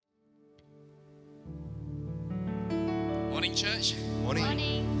Morning, church.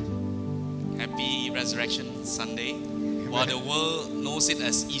 Morning. Happy Resurrection Sunday. While the world knows it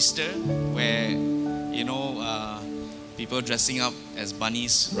as Easter, where, people dressing up as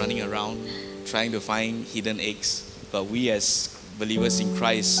bunnies running around trying to find hidden eggs. But we as believers in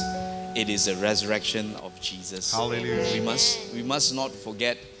Christ, it is a resurrection of Jesus. Hallelujah. We must not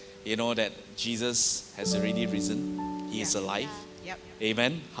forget, that Jesus has already risen. He is alive. Yep.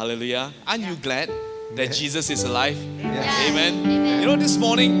 Amen. Hallelujah. Aren't you glad that Jesus is alive? Yeah. Amen. This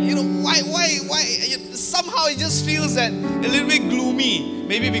morning, why? Somehow it just feels that a little bit gloomy.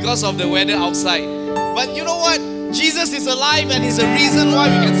 Maybe because of the weather outside. But you know what? Jesus is alive and He's a reason why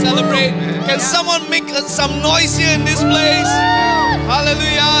we can celebrate. Can someone make some noise here in this place?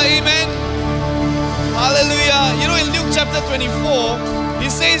 Hallelujah. Amen. Hallelujah. In Luke chapter 24, He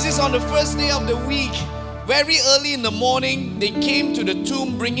says this: on the first day of the week, very early in the morning, they came to the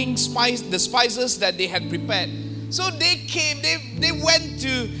tomb bringing the spices that they had prepared. So they went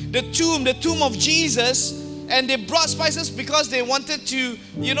to the tomb of Jesus, and they brought spices because they wanted to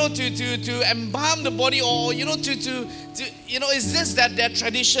embalm the body, or it's just that their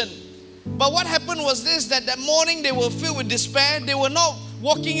tradition. But what happened was this: that morning they were filled with despair. They were not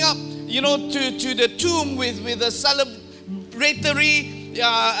walking up, to the tomb with a celebratory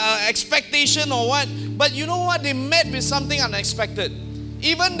expectation or what. But you know what? They met with something unexpected.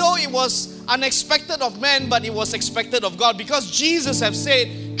 Even though it was unexpected of man, but it was expected of God, because Jesus have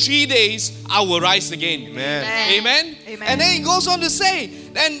said, 3 days I will rise again. Amen. Amen. Amen. And then He goes on to say,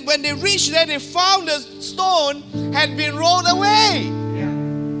 and when they reached there, they found the stone had been rolled away.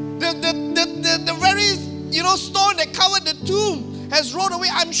 The very stone that covered the tomb has rolled away.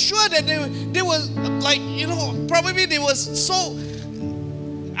 I'm sure that they was probably they was so,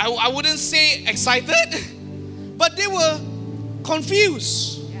 I wouldn't say excited, but they were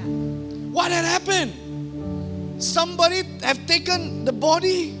confused. What had happened? Somebody have taken the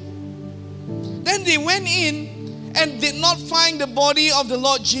body. Then they went in and did not find the body of the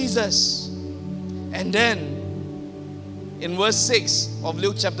Lord Jesus. And then in verse 6 of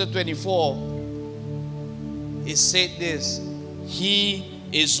Luke chapter 24, it said this: He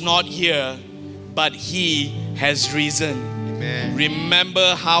is not here, but He has risen. Amen.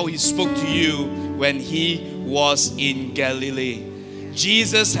 Remember how He spoke to you when He was in Galilee.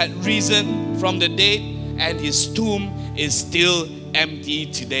 Jesus had risen from the dead, and His tomb is still empty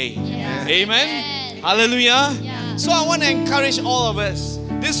today. Amen. Amen. Hallelujah. Yeah. So I want to encourage all of us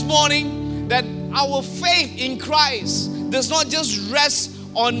this morning that our faith in Christ does not just rest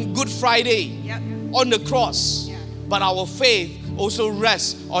on Good Friday, on the cross, but our faith also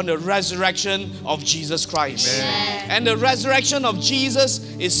rests on the resurrection of Jesus Christ. Amen. And the resurrection of Jesus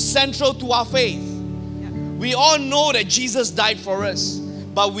is central to our faith. We all know that Jesus died for us,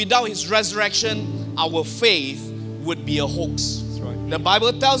 but without His resurrection, our faith would be a hoax. That's right. The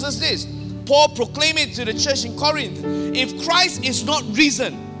Bible tells us this. Paul proclaimed it to the church in Corinth: if Christ is not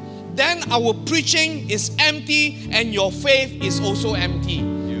risen, then our preaching is empty and your faith is also empty.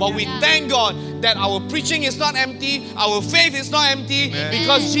 But we thank God that our preaching is not empty, our faith is not empty, Amen.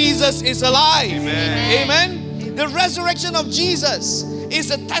 because Jesus is alive. Amen. Amen. The resurrection of Jesus is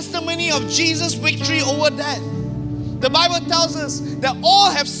a testimony of Jesus' victory over death. The Bible tells us that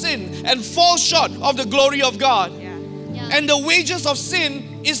all have sinned and fall short of the glory of God. And the wages of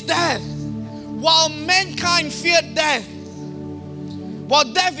sin is death. While mankind feared death, while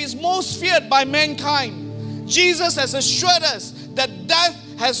death is most feared by mankind, Jesus has assured us that death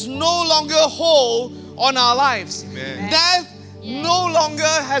has no longer hold on our lives. Amen. Death no longer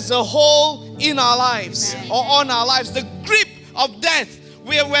has a hold in our lives or on our lives. The grip of death,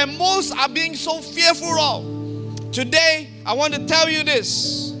 where most are being so fearful of. Today, I want to tell you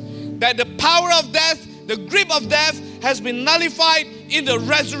this: that the power of death, the grip of death, has been nullified in the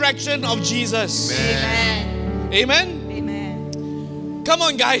resurrection of Jesus. Amen. Amen? Amen. Come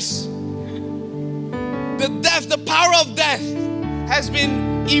on, guys. The power of death has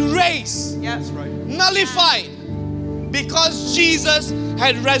been erased, That's right. nullified, because Jesus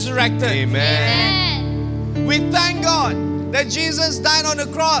had resurrected. Amen. We thank God that Jesus died on the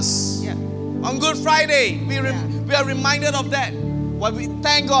cross on Good Friday. We are reminded of that. But we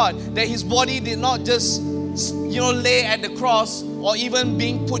thank God that His body did not just lay at the cross or even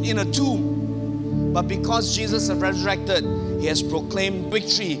being put in a tomb. But because Jesus has resurrected, He has proclaimed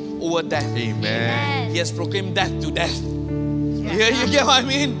victory over death. Amen. He has proclaimed death to death. You get what I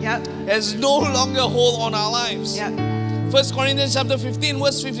mean? There's no longer hold on our lives. 1 Corinthians chapter 15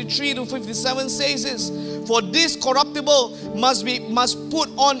 verse 53 to 57 says this: for this corruptible must put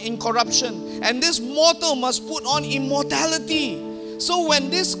on incorruption, and this mortal must put on immortality. So when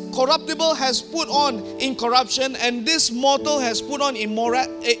this corruptible has put on incorruption and this mortal has put on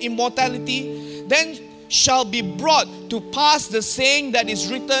immortality, then shall be brought to pass the saying that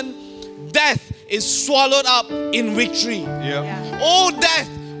is written, death is swallowed up in victory. Yeah. Oh death,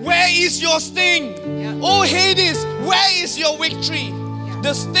 where is your sting? Oh Hades, where is your victory?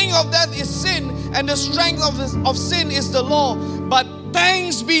 The sting of death is sin, and the strength of sin is the law. But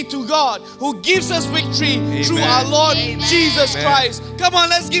thanks be to God who gives us victory through our Lord Jesus Christ. Come on,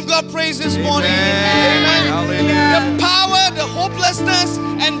 let's give God praise this morning. Amen. The power, the hopelessness,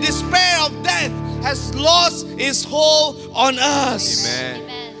 and despair of death has lost its hold on us.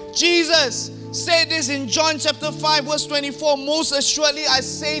 Amen. Jesus said this in John chapter 5 verse 24. Most assuredly I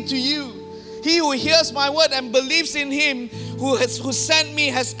say to you, he who hears my word and believes in him who sent me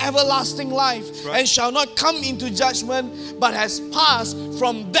has everlasting life, and shall not come into judgment, but has passed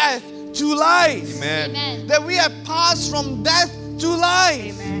from death to life. Amen. That we have passed from death to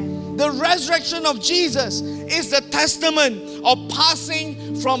life. The resurrection of Jesus is the testament of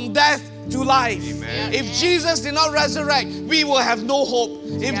passing from death to life. If Jesus did not resurrect, we will have no hope.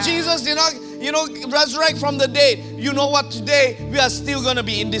 If Jesus did not resurrect from the dead, you know what, today we are still going to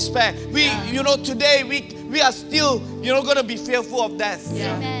be in despair. Today we are still going to be fearful of death.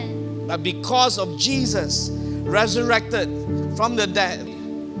 Amen. But because of Jesus resurrected from the dead,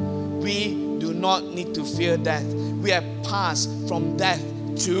 we do not need to fear death. We have passed from death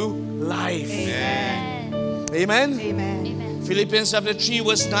to life. Amen. Amen. Amen. Philippians chapter 3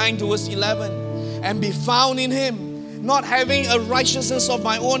 verse 9 to verse 11. And be found in him, not having a righteousness of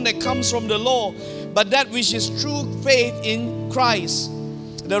my own that comes from the law, but that which is true faith in Christ.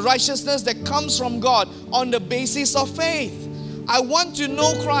 The righteousness that comes from God on the basis of faith. I want to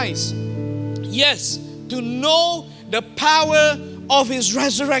know Christ. Yes, to know the power of his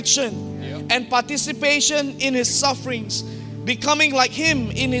resurrection and participation in his sufferings, becoming like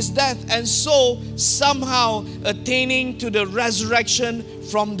him in his death, and so somehow attaining to the resurrection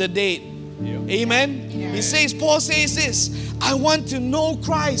from the dead. Amen. Paul says this, I want to know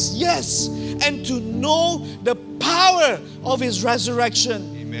Christ, yes, and to know the power of his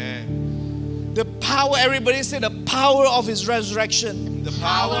resurrection. Amen. The power, everybody say the power of his resurrection. The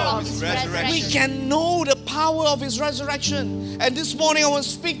power of his resurrection. We can know the power of his resurrection. And this morning I want to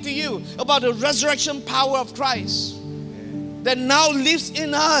speak to you about the resurrection power of Christ that now lives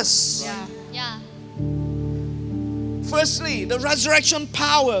in us. Yeah. Firstly, the resurrection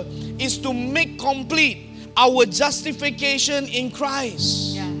power is to make complete our justification in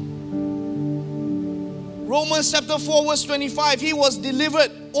Christ. Romans chapter 4 verse 25, he was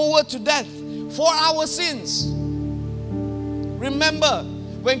delivered over to death for our sins. Remember,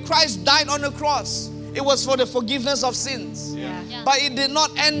 when Christ died on the cross, it was for the forgiveness of sins. But it did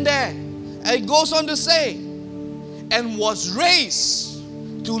not end there. It goes on to say, and was raised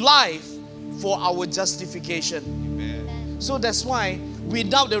to life for our justification. Amen. So that's why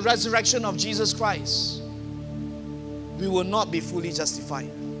without the resurrection of Jesus Christ, we will not be fully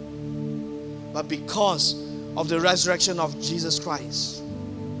justified. But because of the resurrection of Jesus Christ,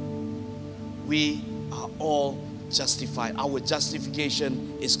 we are all justified. Our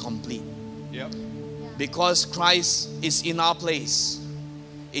justification is complete. Yep. Because Christ is in our place.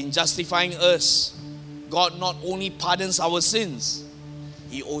 In justifying us, God not only pardons our sins,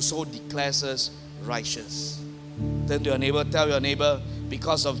 he also declares us righteous. Turn to your neighbor, tell your neighbor,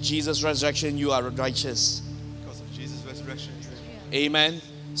 because of Jesus' resurrection, you are righteous. Because of Jesus' resurrection. Amen.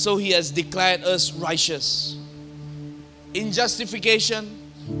 So he has declared us righteous. In justification,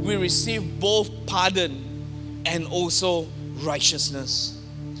 we receive both pardon and also righteousness.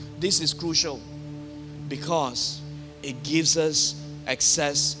 This is crucial because it gives us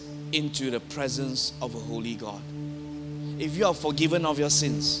access into the presence of a holy God. If you are forgiven of your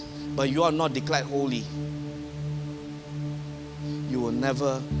sins, but you are not declared holy, you will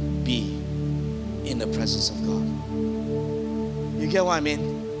never be in the presence of God. You get what I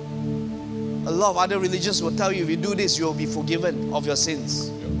mean? A lot of other religions will tell you if you do this, you will be forgiven of your sins.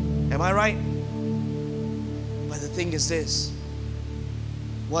 Am I right? But the thing is this,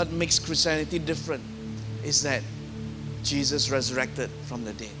 what makes Christianity different is that Jesus resurrected from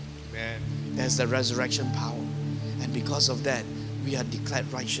the dead. Amen. There's the resurrection power. And because of that, we are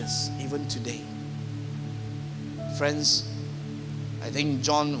declared righteous even today. Friends, I think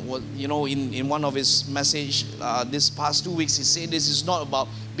John was, in one of his message this past 2 weeks, he said this is not about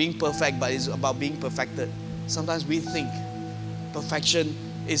being perfect, but it's about being perfected. Sometimes we think perfection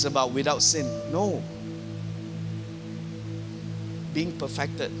is about without sin. No. Being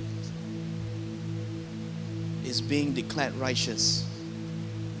perfected is being declared righteous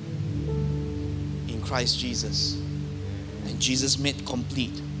in Christ Jesus. And Jesus made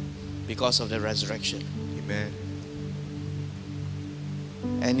complete because of the resurrection. Amen.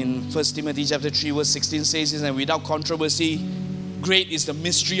 And in 1 Timothy chapter 3 verse 16 says this, and without controversy, great is the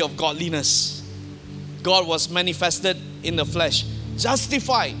mystery of godliness. God was manifested in the flesh,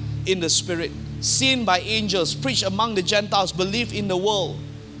 justified in the spirit, seen by angels, preached among the Gentiles, believed in the world,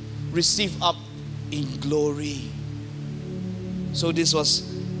 received up in glory. So this was,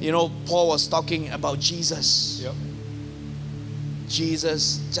 Paul was talking about Jesus. Yep.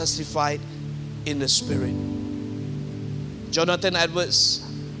 Jesus justified in the spirit. Jonathan Edwards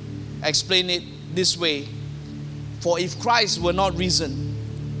explained it this way: for if Christ were not risen,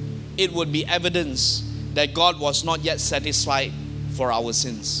 it would be evidence that God was not yet satisfied for our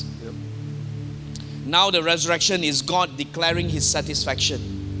sins. Yep. Now the resurrection is God declaring His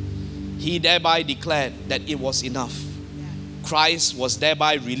satisfaction. He thereby declared that it was enough. Christ was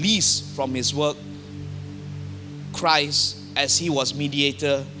thereby released from His work. Christ, as He was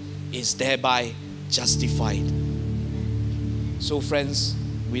mediator, is thereby justified. So friends,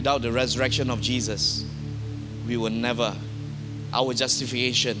 without the resurrection of Jesus, we will never, our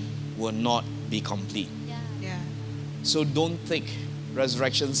justification will not be complete. Yeah. So don't think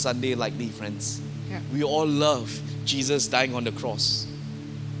Resurrection Sunday lightly, friends. Yeah. We all love Jesus dying on the cross.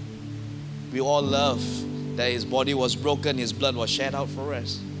 We all love that His body was broken, His blood was shed out for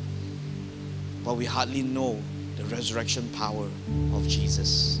us. But we hardly know the resurrection power of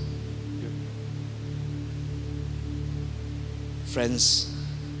Jesus. Friends,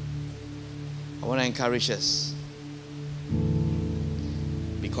 I want to encourage us.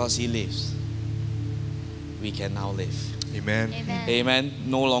 Because He lives, we can now live. Amen. Amen. Amen.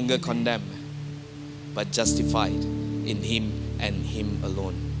 No longer condemned, but justified in Him and Him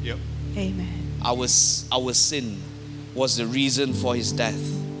alone. Yep. Amen. Our sin was the reason for His death,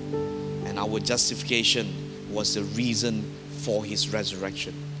 and our justification was the reason for His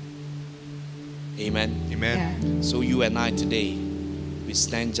resurrection. Amen. Amen. Yeah. So you and I today, we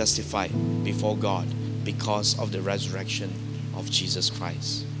stand justified before God because of the resurrection of Jesus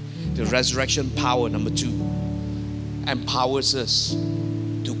Christ. The resurrection power, number 2, empowers us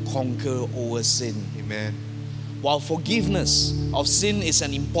to conquer over sin. Amen. While forgiveness of sin is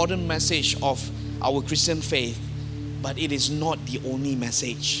an important message of our Christian faith, but it is not the only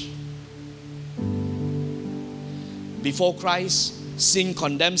message. Before Christ, sin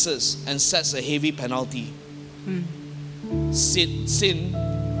condemns us and sets a heavy penalty. Sin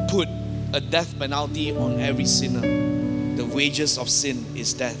put a death penalty on every sinner. The wages of sin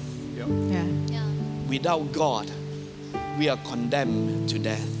is death. Yep. Yeah. Yeah. Without God, we are condemned to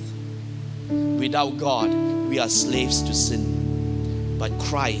death. Without God, we are slaves to sin. But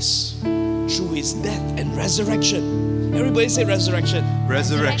Christ, through His death and resurrection, everybody say resurrection,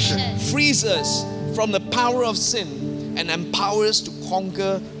 Resurrection. frees us from the power of sin and empowers us to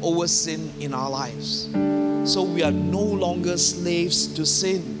conquer over sin in our lives. So we are no longer slaves to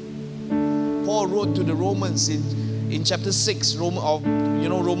sin. Paul wrote to the Romans in chapter 6,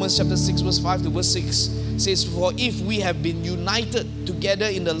 Romans chapter 6 verse 5 to verse 6 says, for if we have been united together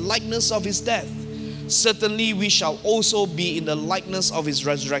in the likeness of His death, certainly we shall also be in the likeness of His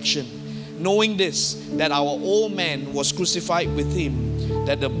resurrection. Knowing this, that our old man was crucified with Him,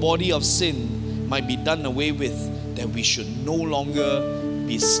 that the body of sin might be done away with, that we should no longer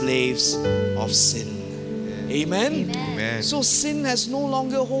be slaves of sin. Amen? Amen. Amen. So sin has no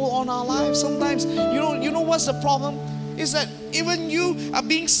longer hold on our lives. Sometimes, you know what's the problem? Is that even you are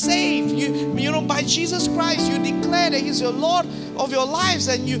being saved. By Jesus Christ, you declare that He's your Lord of your lives,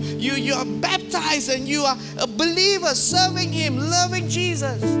 and you are baptized, and you are a believer serving Him, loving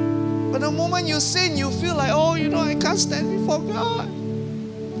Jesus. But the moment you sin, you feel like, I can't stand before God.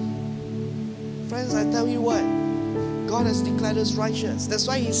 Friends, I tell you what, God has declared us righteous. That's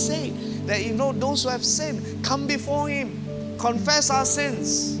why He said that those who have sinned, come before Him, confess our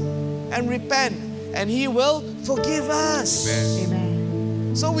sins, and repent, and He will forgive us. Amen.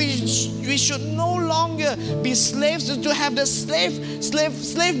 Amen. So we should no longer be slaves to have the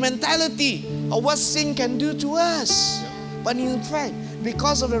slave mentality of what sin can do to us. But in fact,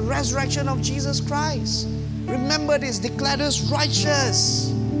 because of the resurrection of Jesus Christ, remember this, declared us righteous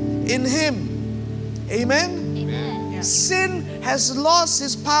in Him. Amen? Amen. Yeah. Sin has lost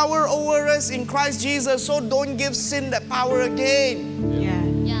its power over us in Christ Jesus, so don't give sin that power again. Yeah.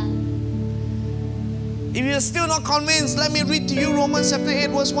 Yeah. If you're still not convinced, let me read to you Romans chapter 8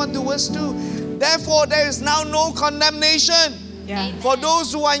 verse 1 to verse 2. Therefore there is now no condemnation Yeah. for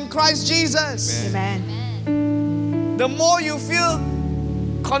those who are in Christ Jesus. Amen. Amen. The more you feel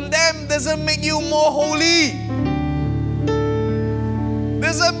condemned doesn't make you more holy.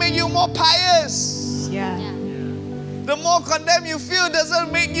 Doesn't make you more pious. Yeah. Yeah. The more condemned you feel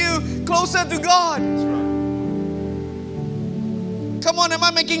doesn't make you closer to God. That's right. Come on, am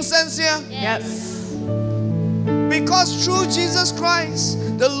I making sense here? Yes. Because through Jesus Christ,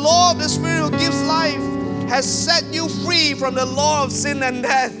 the law of the Spirit who gives life has set you free from the law of sin and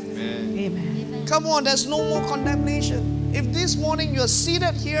death. Amen. Amen. Come on, there's no more condemnation. If this morning you're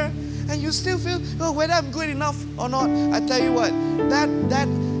seated here and you still feel, oh, whether I'm good enough or not, I tell you what, that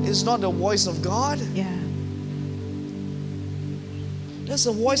is not the voice of God. Yeah. That's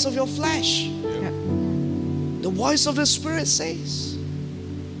the voice of your flesh. Yeah. The voice of the Spirit says,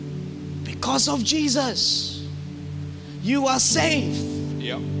 because of Jesus, you are saved.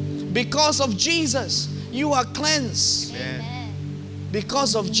 Yep. Because of Jesus, you are cleansed. Amen. Amen.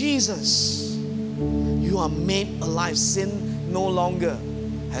 Because of Jesus, you are made alive. Sin no longer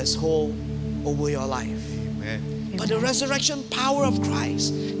has hold over your life. Amen. But the resurrection power of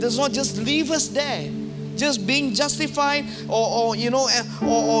Christ does not just leave us there, just being justified, or you know,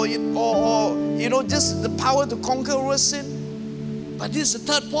 just the power to conquer over sin. But this is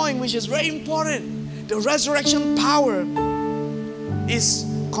the third point, which is very important. The resurrection power is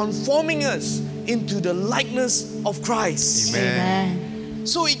conforming us into the likeness of Christ. Amen. Amen.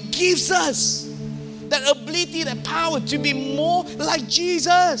 So it gives us that ability, that power to be more like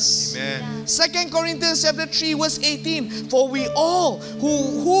Jesus. Amen. 2 Corinthians chapter 3 verse 18. For we all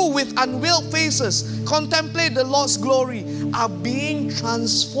who with unveiled faces contemplate the Lord's glory are being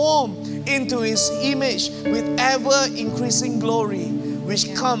transformed into His image with ever increasing glory,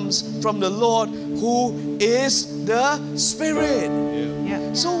 which comes from the Lord who is the Spirit.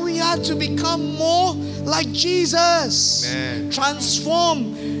 Yeah. So we are to become more like Jesus. Amen.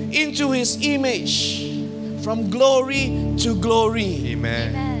 Transform into His image from glory to glory. Amen.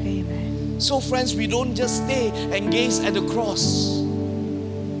 Amen. Amen. So friends, we don't just stay and gaze at the cross,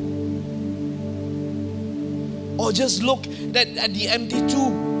 or just look at the empty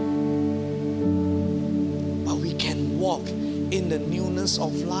tomb, but we can walk in the newness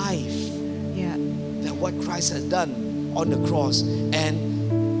of life Yeah. that what Christ has done on the cross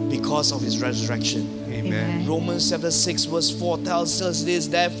and because of His resurrection. Amen. Romans chapter 6 verse 4 tells us this: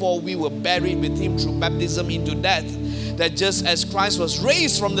 therefore we were buried with Him through baptism into death, that just as Christ was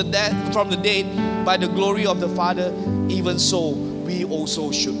raised from the dead by the glory of the Father, even so we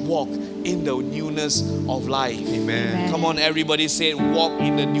also should walk in the newness of life. Amen. Come on, everybody say it, walk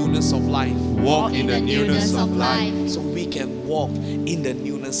in the newness of life. Walk in the newness of life. So we can walk in the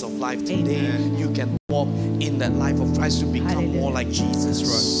newness of life today. Amen. You can walk in that life of Christ to become Hallelujah. more like Jesus.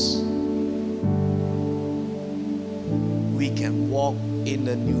 We can walk in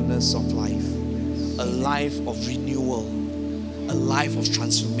the newness of life. A life of renewal, a life of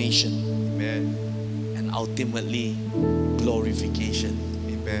transformation, Amen. and ultimately glorification.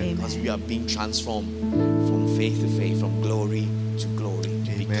 Amen. Because we are being transformed from faith to faith, from glory to glory,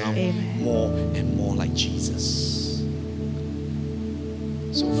 to Amen. become Amen. more and more like Jesus.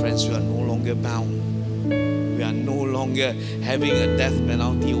 So friends, we are no longer bound. We are no longer having a death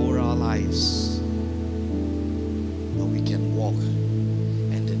penalty over our lives. But we can walk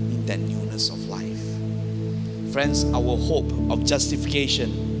and in that newness of life. Friends, our hope of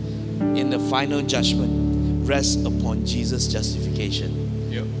justification in the final judgment rests upon Jesus' justification.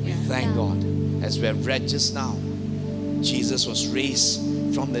 Yep. We Yeah. thank God. As we have read just now, Jesus was raised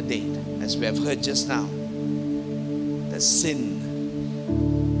from the dead. As we have heard just now, the sin,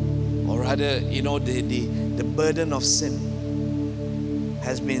 or rather, the burden of sin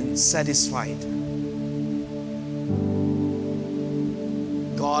has been satisfied.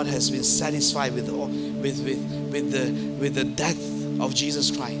 God has been satisfied with the death of Jesus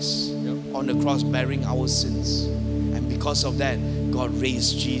Christ on the cross, bearing our sins. And because of that, God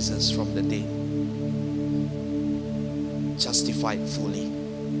raised Jesus from the dead, justified fully.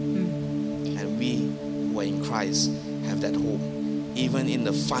 And we who are in Christ have that hope. Even in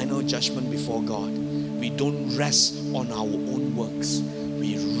the final judgment before God, we don't rest on our own works.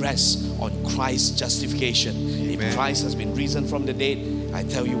 We rest on Christ's justification. Amen. If Christ has been risen from the dead, I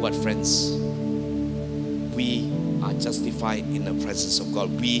tell you what, friends, we are justified in the presence of God.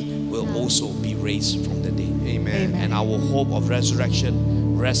 We will also be raised from the dead. Amen. Amen. And our hope of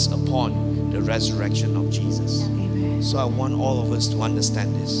resurrection rests upon the resurrection of Jesus. Amen. So I want all of us to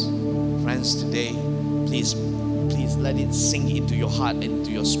understand this. Friends, today, please let it sink into your heart and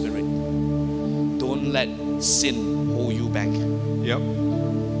into your spirit. Don't let sin hold you back. Yep.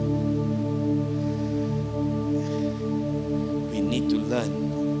 We need to learn.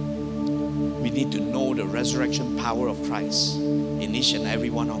 We need to know the resurrection power of Christ in each and every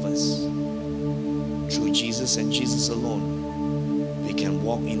one of us. Through Jesus and Jesus alone, we we can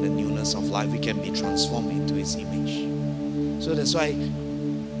walk in the newness of life. We can be transformed into His image. So that's why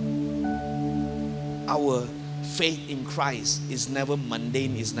our faith in Christ is never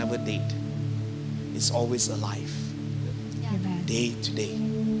mundane, is never dead. It's always alive, Amen. day to day,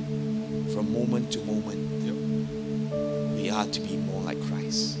 from moment to moment. We are to be more like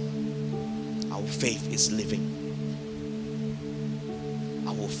Christ. Our faith is living.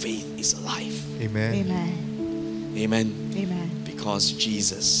 Our faith is alive. Amen. Amen. Amen. Amen. Because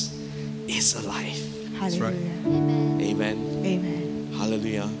Jesus is alive. right. Hallelujah. Amen. Amen.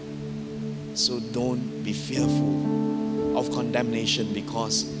 Hallelujah. So don't be fearful of condemnation,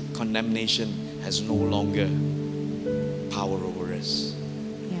 because condemnation has no longer power over us.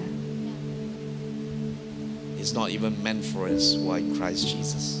 Yeah. It's not even meant for us who are in Christ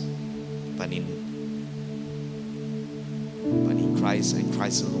Jesus. But in Christ and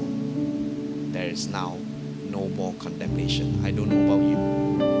Christ alone, there is now no more condemnation. I don't know about you.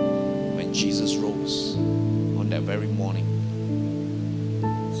 When Jesus rose on that very morning,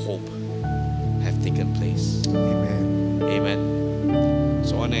 hope have taken place. Amen. Amen.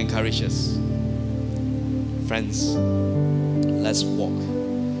 So I want to encourage us. Friends, let's walk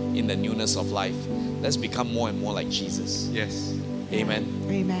in the newness of life. Let's become more and more like Jesus. Yes. Amen.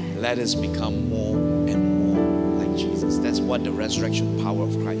 Amen. Let us become more and more like Jesus. That's what the resurrection power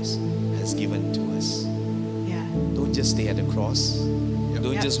of Christ has given to us. Yeah. Don't just stay at the cross.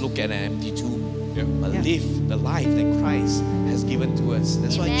 Don't Yep. just look at an empty tomb. But Yep. live the life that Christ has given to us.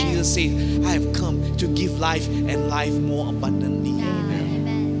 That's why Amen. Jesus said, I have come to give life and life more abundantly. Yeah.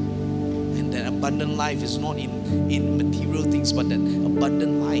 Amen. And that abundant life is not in material things, but that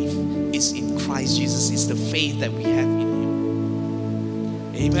abundant life is in Christ Jesus. It's the faith that we have in Him.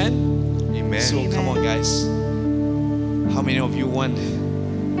 Amen. Amen. So come on, guys. How many of you want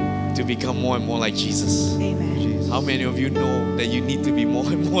to become more and more like Jesus? Amen. Jesus. How many of you know that you need to be more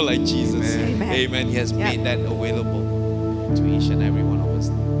and more like Jesus? Amen. Amen. Amen. He has Yep. made that available to each and every one of us.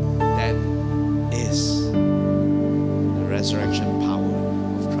 That is the resurrection power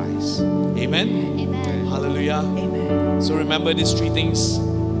of Christ. Amen. Amen. Hallelujah. Amen. So remember these three things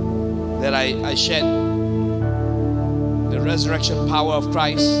that I shared. The resurrection power of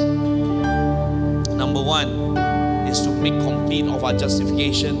Christ. Number one is to make complete of our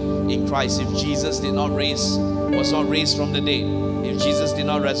justification in Christ. If Jesus was not raised from the dead, if Jesus did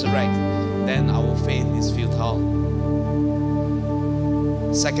not resurrect, then our faith is futile.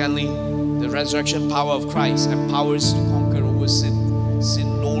 Secondly, the resurrection power of Christ empowers us to conquer over sin.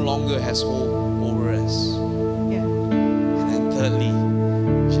 Sin no longer has hold over us. Yeah. And then thirdly,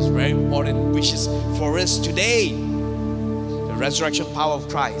 which is very important, which is for us today, the resurrection power of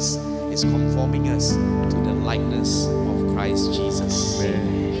Christ is conforming us to the likeness of Christ Jesus.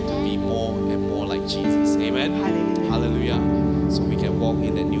 Amen. To be more and more like Jesus. Amen. Hallelujah. Hallelujah. So we can walk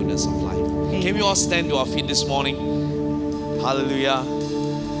in the newness of life. Can we all stand to our feet this morning? Hallelujah.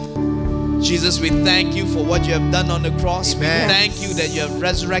 Jesus, we thank you for what you have done on the cross. Amen. We thank you that you have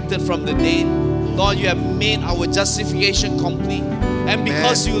resurrected from the dead. Lord, you have made our justification complete. And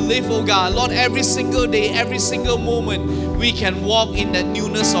because you live, oh God, Lord, every single day, every single moment, we can walk in that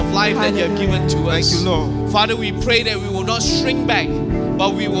newness of life that you have given to us. Thank you, Lord. Father, we pray that we will not shrink back,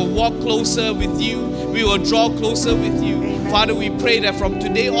 but we will walk closer with you. We will draw closer with you. Amen. Father, we pray that from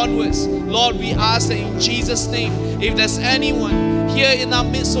today onwards, Lord, we ask that in Jesus' name, if there's anyone here in our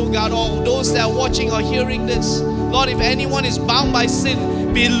midst, oh God, or those that are watching or hearing this, Lord, if anyone is bound by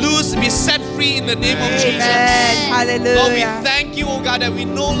sin, be loose, be set free in the name of Jesus. Amen. Lord, we Hallelujah. thank you, oh God, that we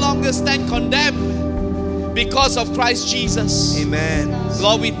no longer stand condemned because of Christ Jesus. Amen.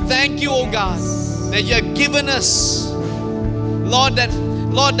 Lord, we thank you, oh God, that you have given us, Lord, that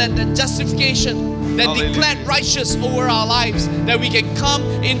the justification that Hallelujah. declared righteous over our lives, that we can come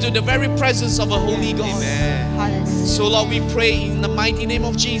into the very presence of a holy God. Amen. Hallelujah. So, Lord, we pray in the mighty name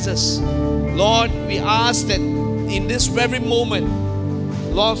of Jesus. Lord, we ask that in this very moment,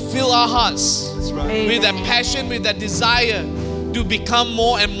 Lord, fill our hearts That's right. with that passion, with that desire to become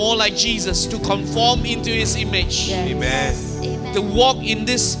more and more like Jesus, to conform into His image, Yes. Amen. Amen. to walk in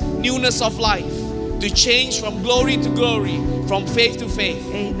this newness of life, to change from glory to glory, from faith to faith,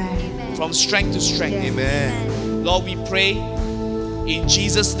 Amen. from strength to strength. Yes. Amen. Lord, we pray in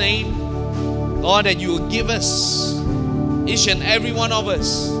Jesus' name, Lord, that you will give us, each and every one of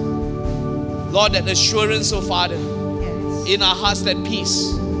us, Lord, that assurance, oh Father, Yes. in our hearts, that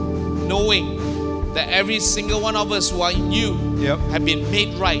peace, knowing that every single one of us who are in you Yep. have been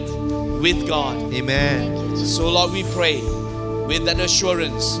made right with God. Amen. So, Lord, we pray with that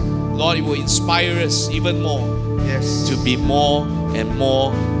assurance, Lord, it will inspire us even more Yes. to be more and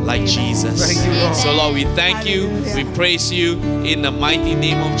more like Jesus. Thank you, Lord. So Lord, we thank you, we praise you in the mighty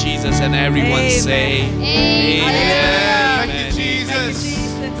name of Jesus, and everyone Amen. say Amen. Amen. Thank you, Jesus.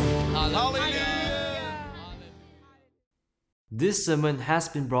 Jesus. Hallelujah. This sermon has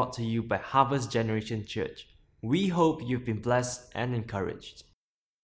been brought to you by Harvest Generation Church. We hope you've been blessed and encouraged.